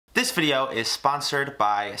This video is sponsored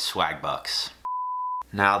by Swagbucks.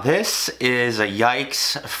 Now this is a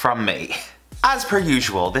yikes from me. As per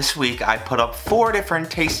usual, this week I put up 4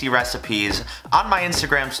 different tasty recipes on my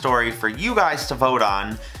Instagram story for you guys to vote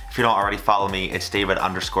on. If you don't already follow me, it's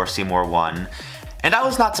David_Seymour1. And I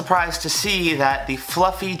was not surprised to see that the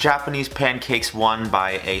fluffy Japanese pancakes won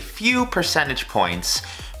by a few percentage points.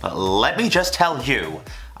 But let me just tell you,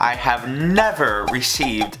 I have never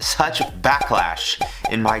received such backlash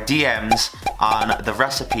in my DMs on the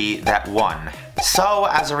recipe that won. So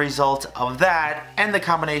as a result of that, and the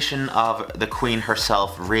combination of the queen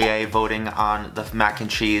herself, Rie, voting on the mac and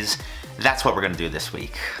cheese, that's what we're gonna do this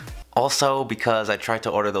week. Also, because I tried to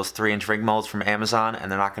order those 3-inch ring molds from Amazon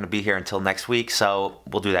and they're not gonna be here until next week, so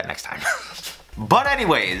we'll do that next time. But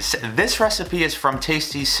anyways, this recipe is from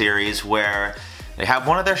Tasty's series where they have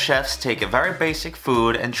one of their chefs take a very basic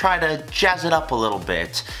food and try to jazz it up a little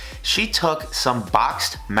bit. She took some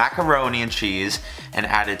boxed macaroni and cheese and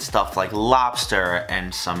added stuff like lobster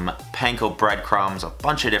and some panko breadcrumbs, a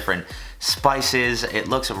bunch of different spices. It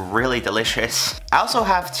looks really delicious. I also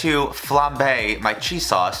have to flambe my cheese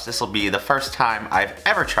sauce. This will be the first time I've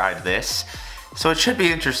ever tried this, so it should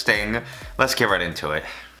be interesting. Let's get right into it.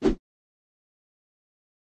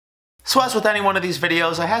 So as with any one of these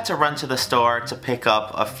videos, I had to run to the store to pick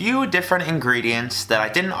up a few different ingredients that I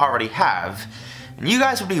didn't already have. And you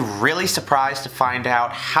guys would be really surprised to find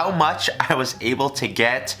out how much I was able to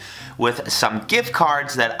get with some gift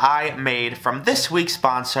cards that I made from this week's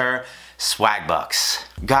sponsor, Swagbucks.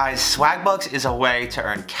 Guys, Swagbucks is a way to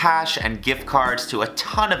earn cash and gift cards to a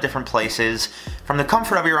ton of different places from the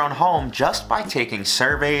comfort of your own home just by taking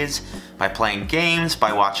surveys, by playing games,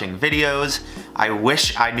 by watching videos. I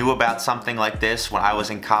wish I knew about something like this when I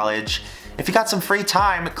was in college. If you got some free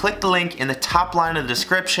time, click the link in the top line of the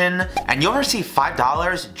description and you'll receive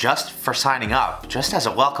 $5 just for signing up, just as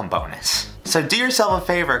a welcome bonus. So do yourself a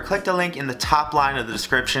favor, click the link in the top line of the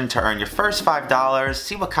description to earn your first $5,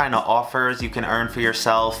 see what kind of offers you can earn for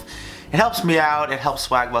yourself. It helps me out, it helps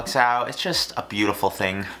Swagbucks out, it's just a beautiful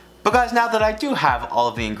thing. But guys, now that I do have all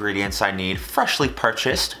of the ingredients I need freshly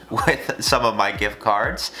purchased with some of my gift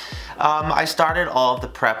cards, I started all of the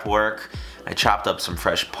prep work. I chopped up some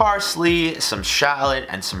fresh parsley, some shallot,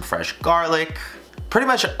 and some fresh garlic. Pretty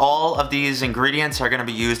much all of these ingredients are going to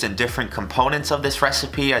be used in different components of this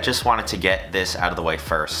recipe. I just wanted to get this out of the way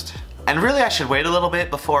first. And really I should wait a little bit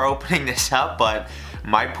before opening this up, but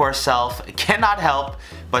my poor self cannot help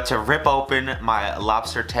but to rip open my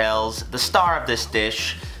lobster tails, the star of this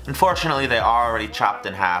dish. Unfortunately they are already chopped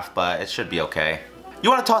in half, but it should be okay. You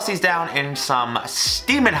want to toss these down in some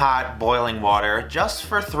steaming hot boiling water just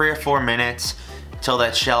for 3 or 4 minutes until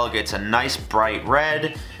that shell gets a nice bright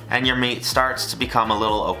red and your meat starts to become a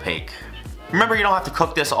little opaque. Remember, you don't have to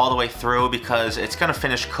cook this all the way through because it's going to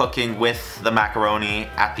finish cooking with the macaroni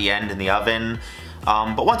at the end in the oven.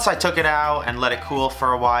 But once I took it out and let it cool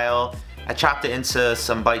for a while, I chopped it into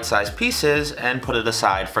some bite-sized pieces and put it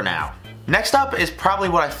aside for now. Next up is probably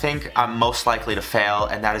what I think I'm most likely to fail,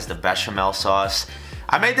 and that is the bechamel sauce.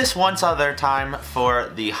 I made this once other time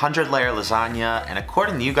for the 100-layer lasagna, and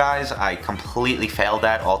according to you guys, I completely failed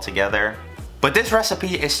that altogether. But this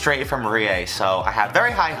recipe is straight from Rie, so I have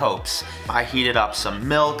very high hopes. I heated up some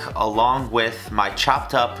milk along with my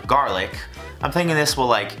chopped up garlic. I'm thinking this will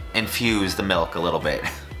like infuse the milk a little bit.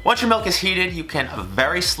 Once your milk is heated, you can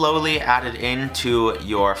very slowly add it into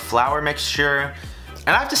your flour mixture.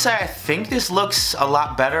 And I have to say, I think this looks a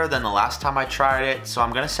lot better than the last time I tried it, so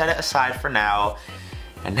I'm gonna set it aside for now.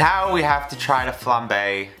 And now we have to try to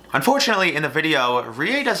flambe. Unfortunately, in the video,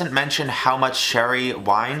 Rie doesn't mention how much sherry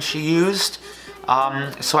wine she used,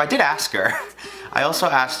 so I did ask her. I also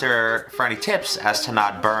asked her for any tips as to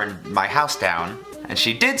not burn my house down. And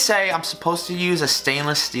she did say I'm supposed to use a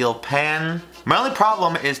stainless steel pan. My only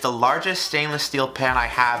problem is the largest stainless steel pan I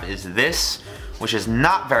have is this, which is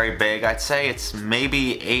not very big. I'd say it's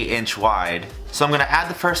maybe 8-inch wide. So I'm gonna add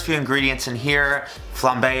the first few ingredients in here,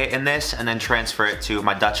 flambe it in this, and then transfer it to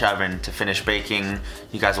my Dutch oven to finish baking.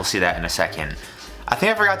 You guys will see that in a second. I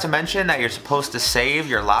think I forgot to mention that you're supposed to save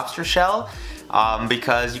your lobster shell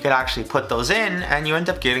because you can actually put those in and you end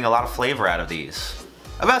up getting a lot of flavor out of these.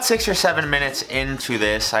 About 6 or 7 minutes into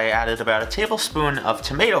this, I added about a tablespoon of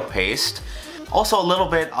tomato paste. Also a little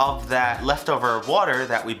bit of that leftover water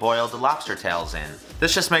that we boiled the lobster tails in.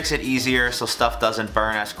 This just makes it easier so stuff doesn't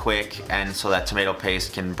burn as quick and so that tomato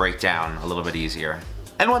paste can break down a little bit easier.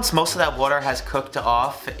 And once most of that water has cooked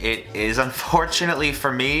off, it is unfortunately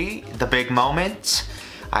for me the big moment.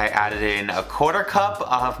 I added in a 1/4 cup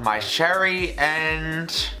of my sherry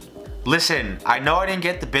and Listen, I know I didn't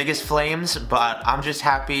get the biggest flames, but I'm just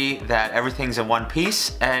happy that everything's in one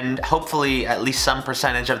piece and hopefully at least some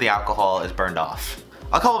percentage of the alcohol is burned off.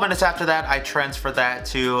 A couple minutes after that, I transferred that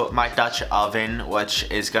to my Dutch oven, which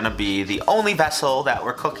is gonna be the only vessel that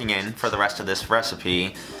we're cooking in for the rest of this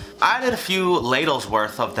recipe. I added a few ladles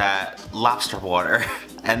worth of that lobster water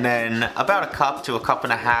and then about a cup to a cup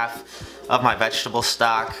and a half of my vegetable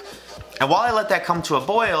stock. And while I let that come to a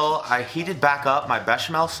boil, I heated back up my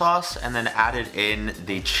bechamel sauce and then added in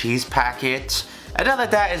the cheese packet. And now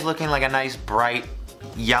that that is looking like a nice bright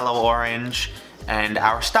yellow orange and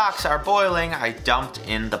our stocks are boiling, I dumped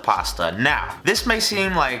in the pasta. Now, this may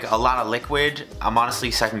seem like a lot of liquid. I'm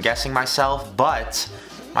honestly second guessing myself, but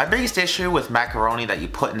my biggest issue with macaroni that you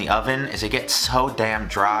put in the oven is it gets so damn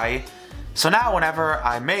dry. So now whenever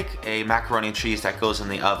I make a macaroni and cheese that goes in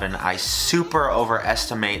the oven, I super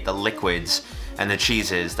overestimate the liquids and the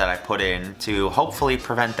cheeses that I put in to hopefully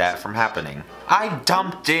prevent that from happening. I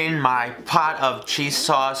dumped in my pot of cheese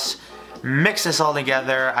sauce, mixed this all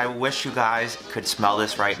together. I wish you guys could smell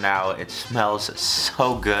this right now. It smells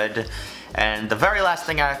so good. And the very last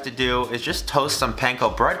thing I have to do is just toast some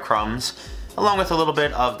panko breadcrumbs along with a little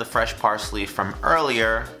bit of the fresh parsley from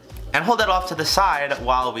earlier, and hold that off to the side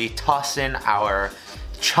while we toss in our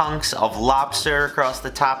chunks of lobster across the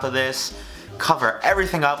top of this, cover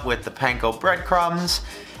everything up with the panko breadcrumbs,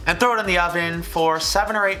 and throw it in the oven for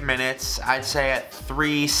 7 or 8 minutes, I'd say at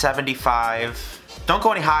 375. Don't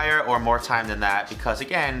go any higher or more time than that because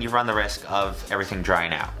again, you run the risk of everything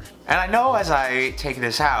drying out. And I know as I take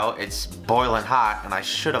this out, it's boiling hot and I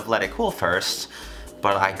should have let it cool first,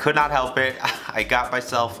 but I could not help it. I got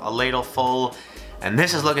myself a ladle full. And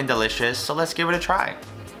this is looking delicious, so let's give it a try.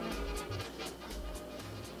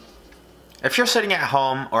 If you're sitting at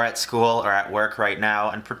home or at school or at work right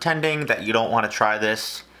now and pretending that you don't want to try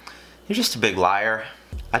this, you're just a big liar.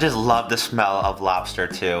 I just love the smell of lobster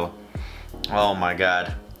too. Oh my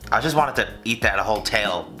god. I just wanted to eat that whole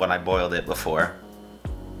tail when I boiled it before.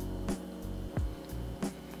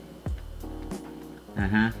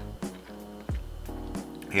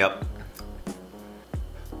 Yep.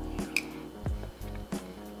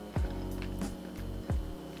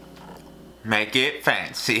 Make it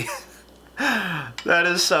fancy. That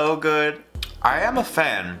is so good. I am a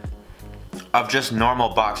fan of just normal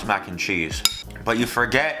boxed mac and cheese, but you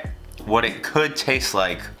forget what it could taste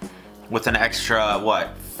like with an extra,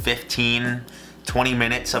 what, 15, 20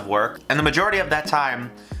 minutes of work. And the majority of that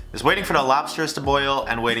time is waiting for the lobsters to boil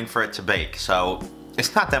and waiting for it to bake, so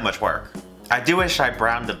it's not that much work. I do wish I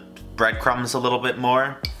browned the breadcrumbs a little bit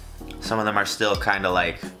more. Some of them are still kind of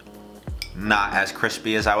like not as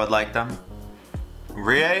crispy as I would like them.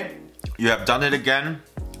 Rie, you have done it again.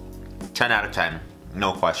 10 out of 10,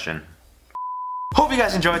 no question. Hope you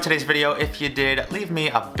guys enjoyed today's video. If you did, leave me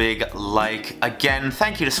a big like. Again,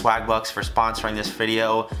 thank you to Swagbucks for sponsoring this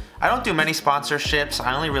video. I don't do many sponsorships.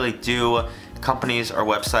 I only really do companies or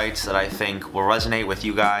websites that I think will resonate with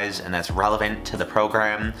you guys and that's relevant to the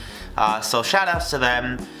program. So shout outs to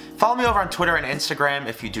them. Follow me over on Twitter and Instagram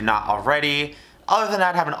if you do not already. Other than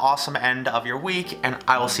that, have an awesome end of your week, and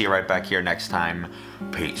I will see you right back here next time.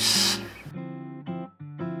 Peace.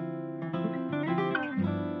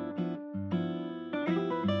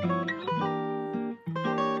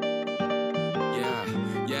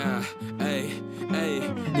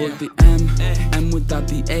 With the M without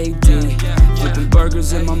the AD. Flipping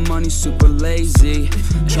burgers and my money super lazy.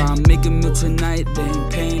 Try and make a meal tonight, they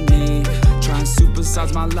ain't paying me. Try and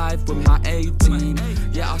supersize my life with my A-team.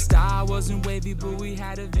 Yeah, our style wasn't wavy, but we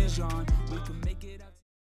had a vision.